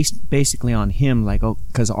based basically on him,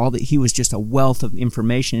 because he was just a wealth of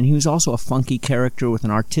information, and he was also a funky character with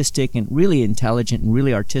an artistic and really intelligent and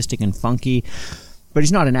really artistic and funky. But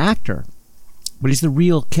he's not an actor, but he's the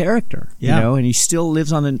real character, And he still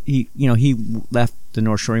lives on he left the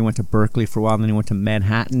North Shore. He went to Berkeley for a while, and then he went to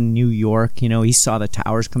Manhattan, New York. He saw the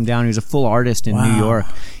towers come down. He was a full artist in New York.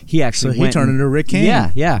 He actually he turned into Rick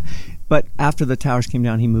Kane. Yeah. But after the towers came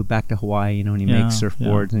down, he moved back to Hawaii, and he makes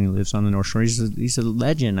surfboards, and he lives on the North Shore. He's a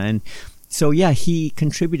legend. And so, he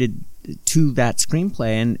contributed to that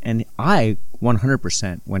screenplay, and I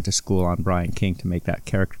 100% went to school on Brian King to make that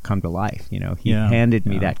character come to life. He handed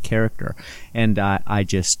me that character, and I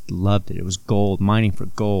just loved it. It was gold, mining for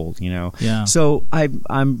gold, So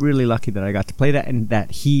I'm really lucky that I got to play that, and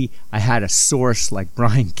that I had a source like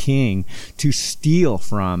Brian King to steal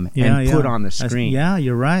from and put on the screen.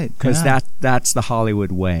 You're right. Because that's the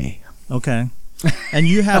Hollywood way. Okay. And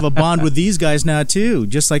you have a bond with these guys now too,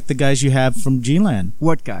 just like the guys you have from G-Land.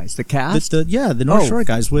 What guys? The cast? The North Shore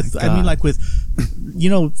guys.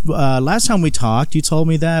 Last time we talked, you told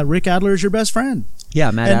me that Rick Adler is your best friend. Yeah,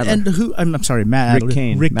 Matt Adler. And who? I'm sorry, Matt Adler. Rick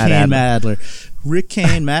Kane. Matt Adler. Rick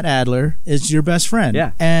Kane, Matt Adler is your best friend.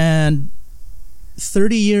 Yeah. And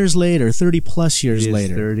 30 years later, 30 plus years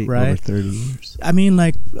later, 30, right? Over 30 years. I mean,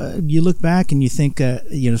 you look back and you think,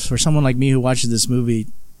 for someone like me who watches this movie,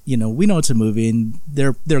 we know it's a movie, and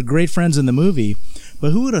they're great friends in the movie,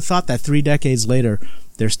 but who would have thought that 3 decades later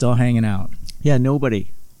they're still hanging out? Yeah, nobody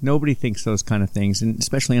thinks those kind of things, and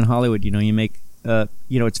especially in Hollywood, you make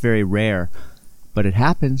it's very rare, but it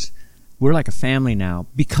happens. We're like a family now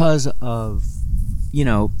because of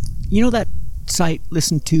that site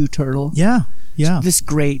Listen to Turtle. Yeah. These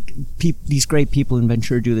great people in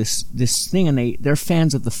Ventura do this thing, and they're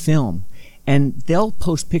fans of the film. And they'll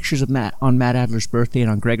post pictures of Matt on Matt Adler's birthday and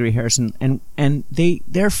on Gregory Harrison, and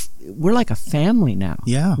we're like a family now.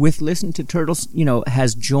 Yeah. With Listen to Turtles,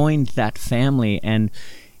 has joined that family, and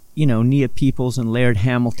Nia Peoples and Laird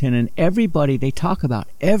Hamilton and everybody. They talk about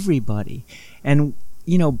everybody, and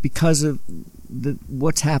because of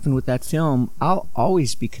what's happened with that film, I'll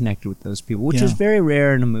always be connected with those people, which is very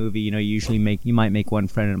rare in a movie. You might make one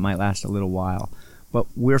friend and it might last a little while, but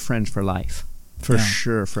we're friends for life. For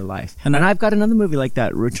sure, for life. And I've got another movie like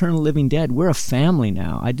that, Return of the Living Dead. We're a family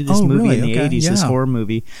now. I did this movie in the 80s, this horror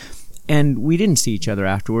movie, and we didn't see each other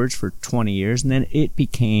afterwards for 20 years, and then it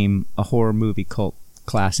became a horror movie cult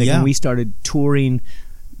classic, and we started touring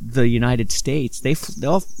the United States.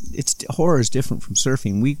 Horror is different from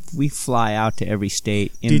surfing. We fly out to every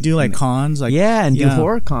state. Do you do cons? Do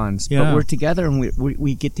horror cons. Yeah. But we're together, and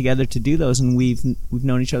we get together to do those, and we've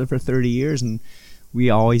known each other for 30 years, and we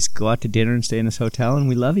always go out to dinner and stay in this hotel, and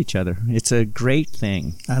we love each other. It's a great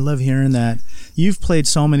thing. I love hearing that. You've played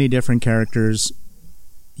so many different characters.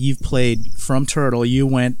 You've played from Turtle. You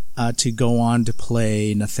went to go on to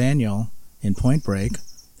play Nathaniel in Point Break,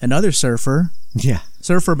 another surfer. Yeah.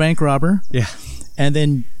 Surfer bank robber. Yeah. And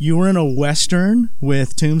then you were in a Western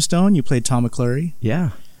with Tombstone. You played Tom McClurry.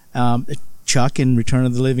 Yeah. Chuck in Return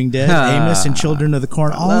of the Living Dead. Amos in Children of the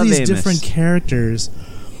Corn. All these different characters.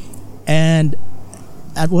 And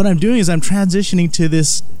what I'm doing is I'm transitioning to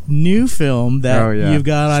this new film that you've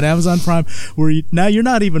got on Amazon Prime, where now you're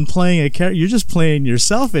not even playing a character, you're just playing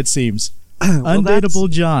yourself, it seems. Undateable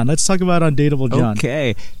John. Let's talk about Undateable John.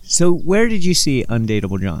 Okay. So where did you see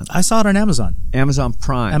Undateable John? I saw it on Amazon. Amazon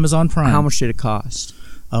Prime. Amazon Prime. How much did it cost?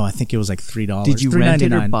 Oh, I think it was like $3. Did you rent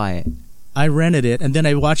it or buy it? I rented it, and then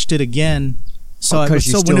I watched it again. So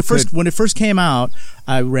when it first came out,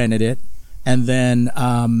 I rented it. And then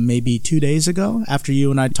maybe 2 days ago, after you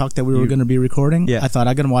and I talked that we were going to be recording, I thought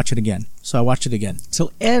I'm going to watch it again. So I watched it again.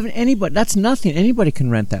 So anybody, that's nothing. Anybody can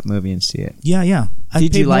rent that movie and see it. Yeah.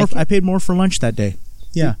 Did you like it? I paid more for lunch that day.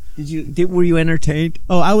 Yeah. Were you entertained?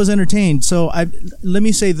 Oh, I was entertained. So let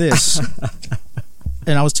me say this.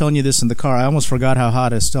 And I was telling you this in the car. I almost forgot how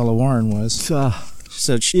hot Estella Warren was.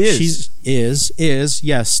 So she's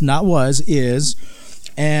yes, not was, is.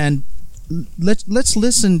 And let's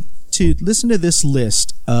listen to this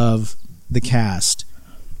list of the cast.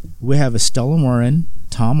 We have Estella Warren,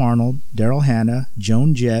 Tom Arnold, Daryl Hannah,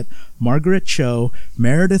 Joan Jett, Margaret Cho,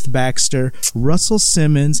 Meredith Baxter, Russell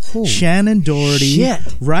Simmons, Shannon Doherty. Shit.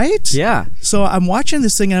 Right? Yeah. So I'm watching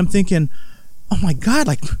this thing and I'm thinking, oh my God,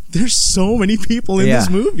 like there's so many people in this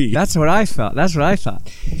movie. That's what I felt. That's what I thought.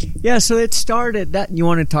 Yeah, so it started that you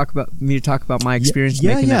want to talk about my experience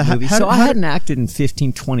making that movie. I hadn't acted in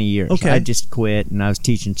 15, 20 years. Okay. I just quit and I was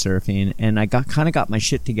teaching surfing and I got my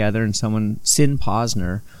shit together and Sin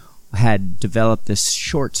Posner had developed this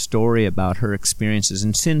short story about her experiences.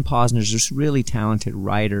 And Sin Posner's this really talented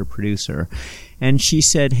writer, producer. And she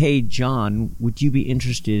said, hey, John, would you be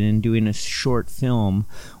interested in doing a short film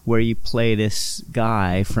where you play this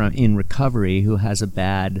guy in recovery who has a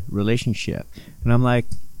bad relationship? And I'm like,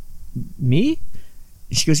 me?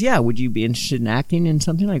 She goes, yeah, would you be interested in acting in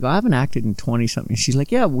something? I go, I haven't acted in 20-something. She's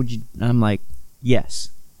like, yeah, would you? And I'm like,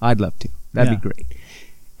 yes, I'd love to. That'd be great.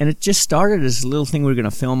 And it just started as a little thing we were going to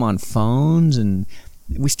film on phones. And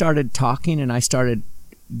we started talking and I started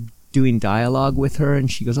doing dialogue with her. And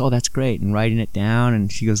she goes, oh, that's great. And writing it down.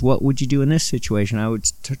 And she goes, what would you do in this situation? I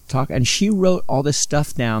would talk. And she wrote all this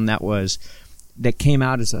stuff down that came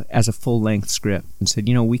out as a full-length script and said,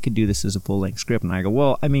 we could do this as a full-length script. And I go,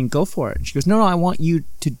 well, I mean, go for it. And she goes, no, I want you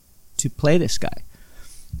to play this guy.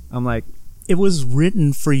 I'm like, it was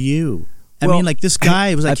written for you. I mean, like this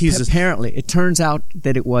guy was like apparently it turns out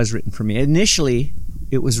that it was written for me. Initially,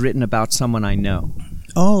 it was written about someone I know.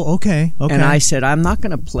 Oh, okay. And I said, I'm not going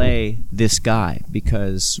to play this guy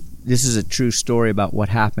because this is a true story about what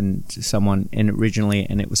happened to someone and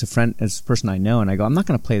it was a person I know. And I go, I'm not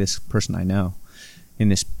going to play this person I know in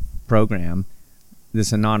this program,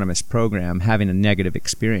 this anonymous program, having a negative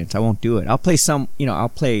experience. I won't do it. I'll play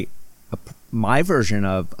my version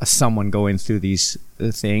of someone going through these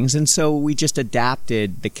things. And so we just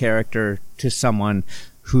adapted the character to someone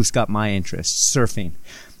who's got my interests, surfing,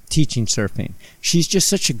 teaching surfing. She's just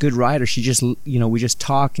such a good writer. She just, we just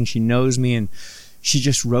talked and she knows me and she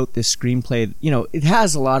just wrote this screenplay. It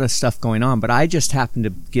has a lot of stuff going on, but I just happened to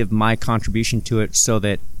give my contribution to it so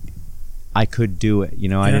that I could do it.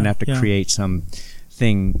 I didn't have to create some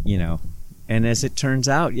thing, And as it turns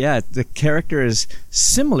out, the character is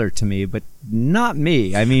similar to me, but not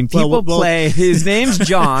me. I mean, people play. His name's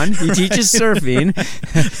John. He teaches surfing.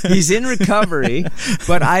 He's in recovery,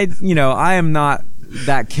 but I am not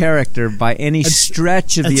that character by any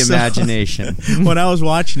stretch of the imagination. When I was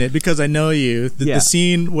watching it, because I know you, the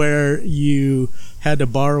scene where you had to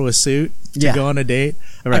borrow a suit to go on a date,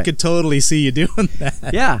 I could totally see you doing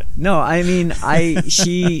that. Yeah. No, I mean,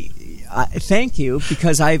 thank you,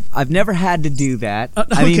 because I've never had to do that.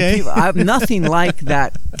 I mean, I'm nothing like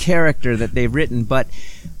that character that they've written, but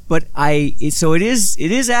so it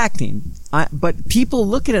is acting. But people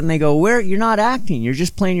look at it and they go, you're not acting, you're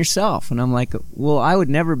just playing yourself. And I'm like, well, I would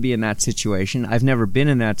never be in that situation. I've never been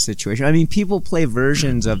in that situation. I mean, people play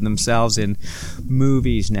versions of themselves in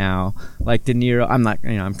movies now, like De Niro.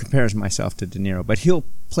 I'm comparing myself to De Niro, but he'll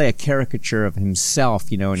play a caricature of himself,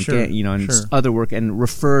 and other work and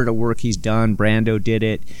refer to work he's done. Brando did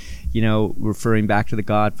it, referring back to The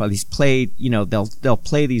Godfather. He's played, they'll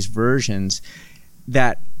play these versions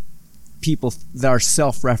that are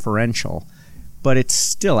self-referential, but it's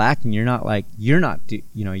still acting. You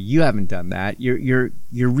haven't done that. You're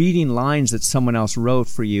reading lines that someone else wrote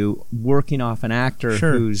for you, working off an actor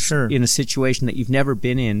who's in a situation that you've never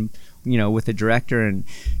been in, with a director, and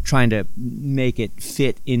trying to make it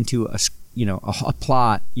fit into a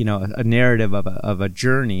plot, a narrative of a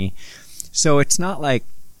journey. So it's not like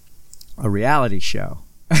a reality show.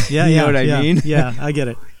 Yeah, you know what I mean? Yeah, I get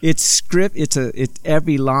it. It's script. It's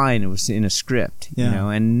every line was in a script,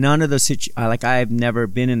 and none of those I've never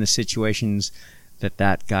been in the situations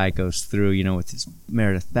that guy goes through, with his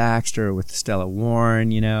Meredith Baxter, with Stella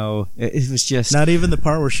Warren, it was just not even the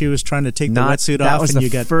part where she was trying to take the wetsuit off. That was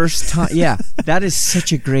the first time. Yeah, that is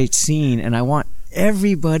such a great scene, and I want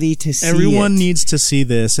everybody to see it. Everyone needs to see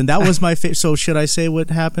this, and that was my favorite. So should I say what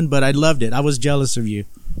happened? But I loved it. I was jealous of you.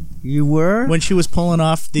 You were? When she was pulling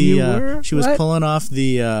off the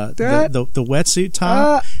wetsuit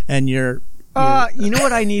top, and you're you know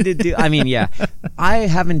what I need to do? I mean, yeah, I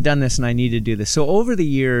haven't done this, and I need to do this. So over the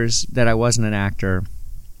years that I wasn't an actor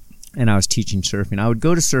and I was teaching surfing, I would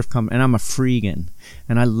go to surf company, and I'm a freegan,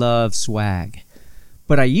 and I love swag.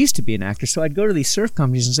 But I used to be an actor, so I'd go to these surf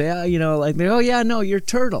companies and say, oh yeah, no, you're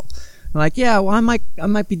Turtle. I'm like, yeah, well, I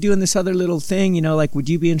might be doing this other little thing, you know, like, would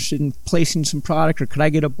you be interested in placing some product, or could I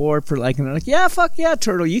get a board for like? And they're like, yeah, fuck yeah,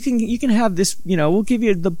 Turtle, you can have this, you know, we'll give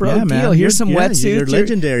you the bro deal. Here's some wetsuits. You're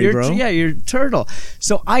legendary, bro. Yeah, you're Turtle.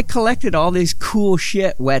 So I collected all these cool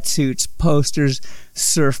shit, wetsuits, posters,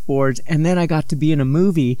 surfboards, and then I got to be in a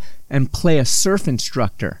movie and play a surf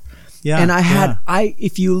instructor. Yeah, and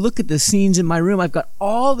if you look at the scenes in my room, I've got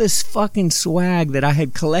all this fucking swag that I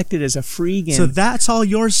had collected as a freegan. So that's all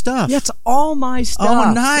your stuff? That's all my stuff.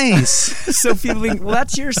 Oh, nice. So people think, well,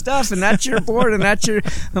 that's your stuff, and that's your board, and that's your...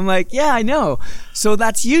 I'm like, yeah, I know. So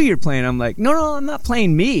that's you're playing. I'm like, no, I'm not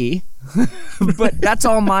playing me. But that's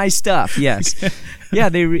all my stuff, yes. Yeah,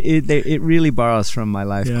 it really borrows from my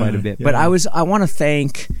life quite a bit. Yeah. But I want to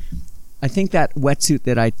thank... I think that wetsuit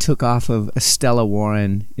that I took off of Estella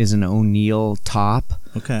Warren is an O'Neill top.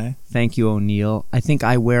 Okay. Thank you, O'Neill. I think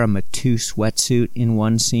I wear a Matuse wetsuit in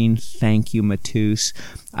one scene. Thank you, Matuse.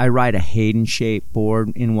 I ride a Hayden Shape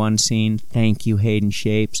board in one scene. Thank you, Hayden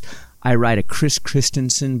Shapes. I ride a Chris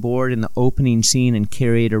Christensen board in the opening scene and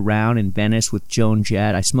carry it around in Venice with Joan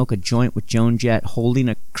Jett. I smoke a joint with Joan Jett holding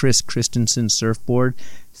a Chris Christensen surfboard.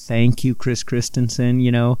 Thank you, Chris Christensen.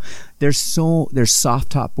 You know, there's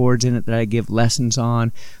soft top boards in it that I give lessons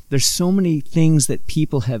on. There's so many things that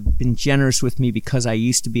people have been generous with me because I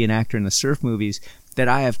used to be an actor in the surf movies that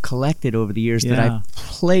I have collected over the years that I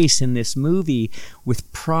place in this movie with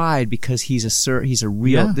pride because he's a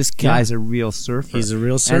real surfer. He's a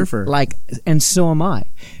real surfer. And so am I.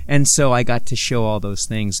 And so I got to show all those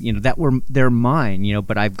things, you know, they're mine, you know,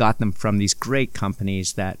 but I've got them from these great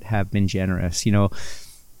companies that have been generous, you know.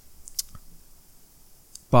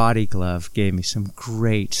 Body Glove gave me some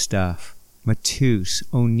great stuff. Matuse,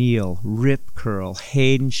 O'Neill, Rip Curl,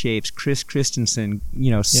 Hayden Shapes, Chris Christensen, you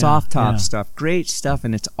know, soft top stuff. Great stuff,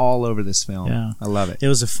 and it's all over this film. Yeah. I love it. It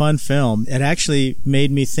was a fun film. It actually made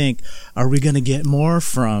me think, are we going to get more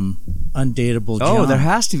from Undateable John? Oh, there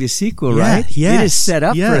has to be a sequel, right? Yes. It is set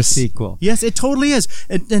up for a sequel. Yes, it totally is.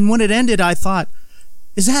 And when it ended, I thought,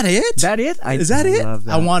 is that it? Is that it? Is that it? Love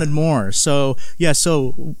that. I wanted more. So,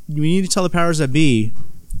 so we need to tell the powers that be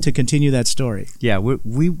to continue that story. Yeah,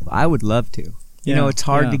 I would love to. You know, it's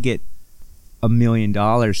hard to get $1 million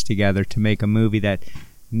together to make a movie that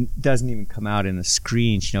doesn't even come out in the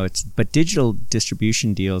screens. You know, but digital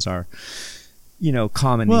distribution deals are, you know,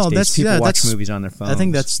 common these days. People watch movies on their phones. I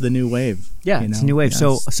think that's the new wave. Yeah, it's a new wave.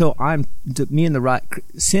 Yes. So me and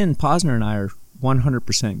Sin Posner and I are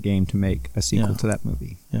 100% game to make a sequel to that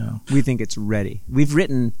movie. Yeah, we think it's ready. We've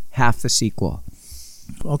written half the sequel.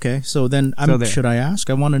 Okay, so then should I ask?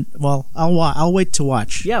 I want to. Well, I'll wait to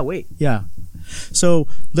watch. Yeah, wait. Yeah. So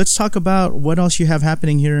let's talk about what else you have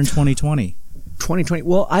happening here in 2020. 2020.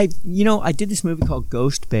 Well, I did this movie called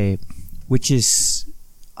Ghost Babe, which is,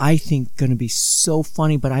 I think, going to be so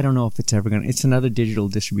funny, but I don't know if it's ever going to. It's another digital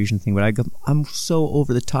distribution thing, but I'm so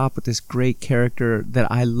over the top with this great character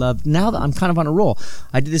that I love. Now that I'm kind of on a roll.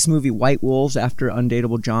 I did this movie White Wolves after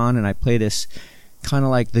Undateable John, and I play this kind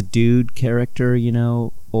of like the dude character, you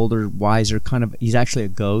know, older, wiser, kind of. He's actually a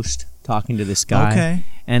ghost talking to this guy. Okay.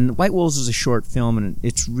 And White Wolves is a short film, and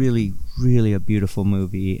it's really, really a beautiful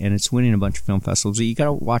movie, and it's winning a bunch of film festivals. So you got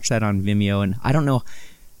to watch that on Vimeo, and I don't know.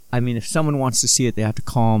 I mean, if someone wants to see it, they have to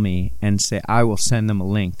call me and say I will send them a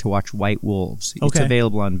link to watch White Wolves. Okay. It's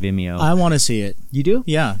available on Vimeo. I want to see it. You do?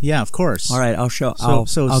 Yeah, of course. All right, I'll show. I'll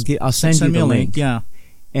send you the link. Yeah.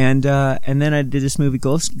 And then I did this movie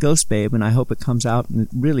Ghost Babe, and I hope it comes out. And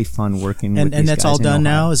really fun working with these guys. And that's all done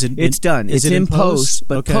now? It's done. It's in post,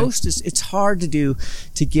 but post it's hard to do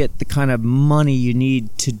to get the kind of money you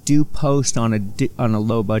need to do post on a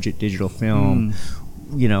low budget digital film.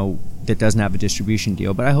 You know, that doesn't have a distribution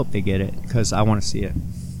deal, but I hope they get it because I want to see it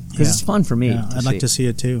because it's fun for me. Yeah, I'd like to see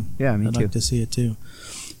it too. Yeah, me too. I'd like to see it too.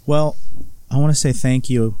 Well, I want to say thank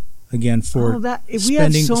you again for we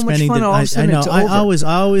have so much fun. I know. I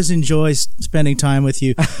always enjoy spending time with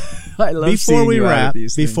you. I love seeing you out of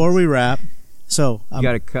these things. Before we wrap, so you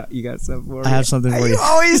got to cut. You got something for me? I have something for you. You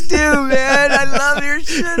always do, man. I love your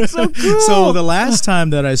shit. So cool. So the last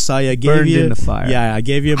time that I saw you, I gave you in the fire. Yeah, I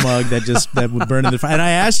gave you a mug that would burn in the fire, and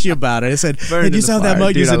I asked you about it. I said, "Hey, do you still have that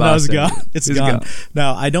mug?" You said, "No, it's gone. It's gone."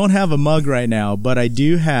 Now I don't have a mug right now, but I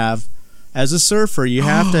do have. As a surfer, you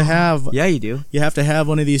have to have. Yeah, you do. You have to have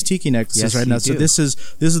one of these tiki necklaces right now. So this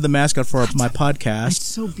is the mascot for my podcast. It's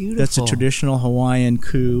so beautiful. That's a traditional Hawaiian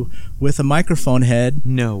coup with a microphone head.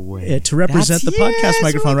 No way. To represent the podcast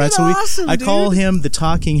microphone, right? So I call him the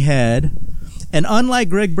talking head. And unlike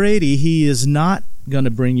Greg Brady, he is not going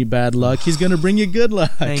to bring you bad luck. He's going to bring you good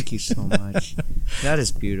luck. Thank you so much. That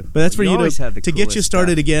is beautiful. But that's for you always have the to get you coolest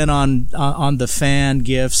started stuff. again on the fan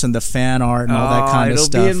gifts and the fan art and all that kind of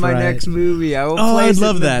stuff. It'll be in my right? next movie. I will Oh, place I'd it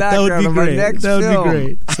love in the that. That would be background of my great. next That would film. be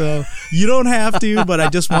great. So you don't have to, but I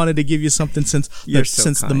just wanted to give you something since You're so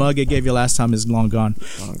the kind. mug I gave you last time is long gone.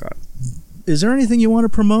 Oh God. Is there anything you want to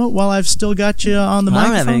promote while I've still got you on the I don't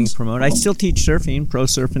microphones? have anything to promote. I still teach surfing,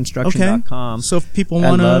 prosurfinstruction.com. So if people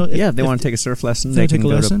want to... Yeah, if they want to take a surf lesson, they can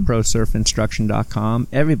go to prosurfinstruction.com.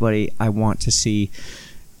 Everybody, I want to see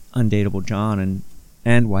Undateable John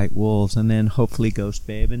and White Wolves, and then hopefully Ghost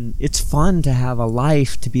Babe. And it's fun to have a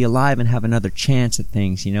life, to be alive and have another chance at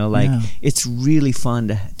things, you know? Like, Yeah. it's really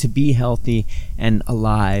fun to be healthy and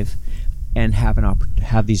alive and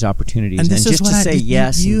have these opportunities. And this is just what to say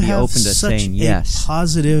yes you and be have open to such saying a yes.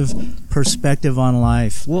 positive perspective on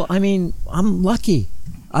life. Well, I mean, I'm lucky.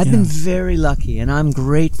 I've Yeah. been very lucky, and I'm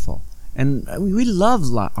grateful. And we love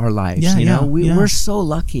our lives, Yeah, you know? yeah. We're so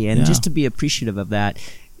lucky, and Yeah. just to be appreciative of that,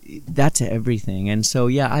 that's everything. And so,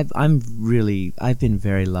 yeah, I've been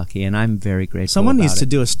very lucky, and I'm very grateful. Someone about needs to it.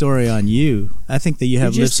 do a story on you. I think that you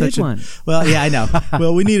have lived just such did a... one. Well, yeah, I know.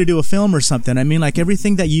 Well, we need to do a film or something. I mean, like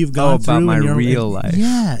everything that you've gone about through my in your real life.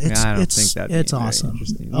 Yeah, I don't think that'd it's be very awesome.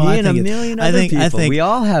 interesting. Oh, Me I and a think million I other think- I people. think- We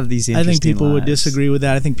all have these I interesting think people would lives. disagree with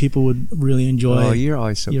that. I think people would really enjoy Oh, you're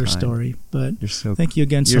always so your kind. story. But You're so thank you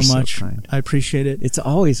again so you're so much. kind. I appreciate it. It's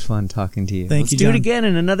always fun talking to you. Thank Let's you, do it John. again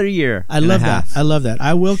in another year. I and love a that. half. I love that.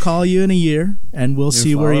 I will call you in a year, and we'll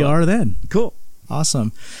see where you follow are up. then. Cool.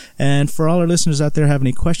 Awesome. And for all our listeners out there have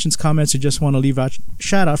any questions, comments, or just want to leave a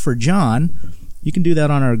shout out for John, you can do that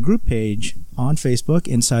on our group page on Facebook,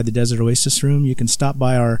 Inside the Desert Oasis Room. You can stop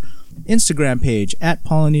by our Instagram page at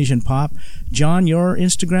Polynesian Pop. John, your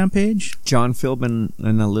Instagram page? John Philbin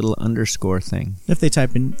and a little underscore thing. If they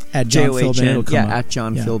type in at John Philbin, it'll come up. at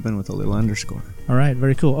John Yeah. Philbin with a little underscore. All right,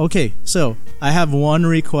 very cool. Okay, so I have one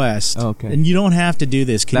request. Okay. And you don't have to do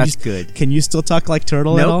this. That's good. Can you still talk like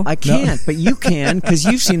Turtle at all? Nope, I can't, but you can because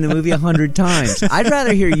you've seen the movie 100 times. I'd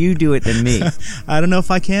rather hear you do it than me. I don't know if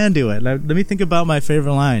I can do it. Let me think about my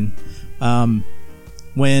favorite line.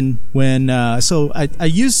 So I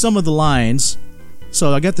used some of the lines.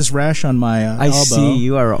 So I got this rash on my I elbow. see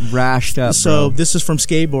you are rashed up. So bro. this is from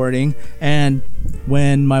skateboarding, and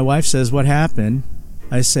when my wife says, "What happened?"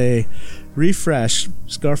 I say, "Refresh,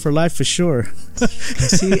 scar for life for sure."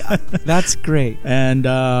 see, that's great. And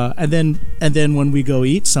then when we go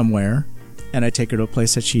eat somewhere, and I take her to a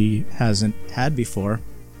place that she hasn't had before,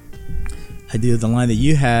 I do the line that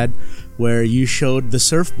you had, where you showed the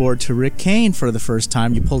surfboard to Rick Kane for the first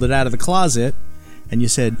time. You pulled it out of the closet, and you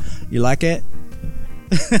said, "You like it?"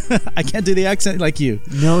 I can't do the accent like you.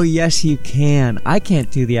 No, yes, you can. I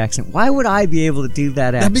can't do the accent. Why would I be able to do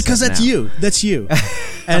that accent? Because that's now? you. That's you.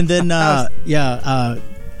 And then, how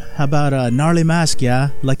about Gnarly Mask, yeah?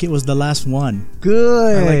 Like it was the last one.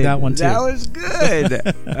 Good. I like that one, too. That was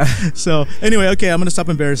good. So, anyway, okay, I'm going to stop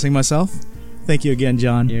embarrassing myself. Thank you again,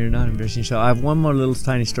 John. You're not embarrassing yourself. I have one more little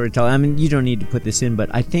tiny story to tell. I mean, you don't need to put this in,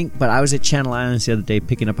 but I was at Channel Islands the other day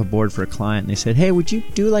picking up a board for a client, and they said, "Hey, would you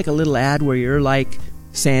do like a little ad where you're like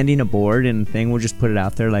sanding a board and thing? We'll just put it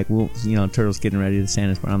out there, like Turtle's getting ready to sand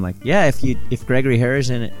his board." I'm like, "Yeah, if Gregory Harris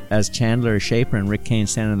in it as Chandler or Shaper and Rick Kane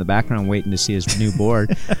standing in the background waiting to see his new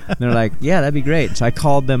board," and they're like, "Yeah, that'd be great." So I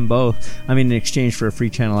called them both. I mean, in exchange for a free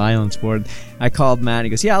Channel Islands board, I called Matt. He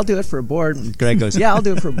goes, "Yeah, I'll do it for a board." And Greg goes, "Yeah, I'll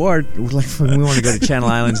do it for a board." We're like, we want to go to Channel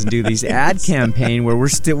Islands and do these ad campaign where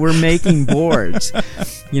we're making boards,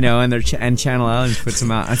 and Channel Islands puts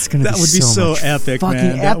them out. That's gonna That would be so much epic, fucking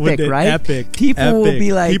man. That would epic, be right? epic. People will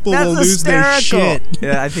be like, People "That's will lose their hysterical." shit.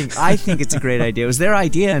 Yeah, I think it's a great idea. It was their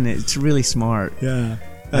idea, and it's really smart. Yeah,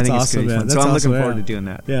 I that's think it's awesome, gonna be man. fun. That's So I'm awesome, looking forward yeah. to doing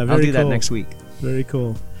that. Yeah, I'll very do that cool. next week. Very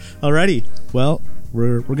cool. Alrighty. Well,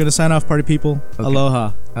 we're gonna sign off, party people. Okay.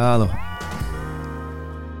 Aloha. Aloha.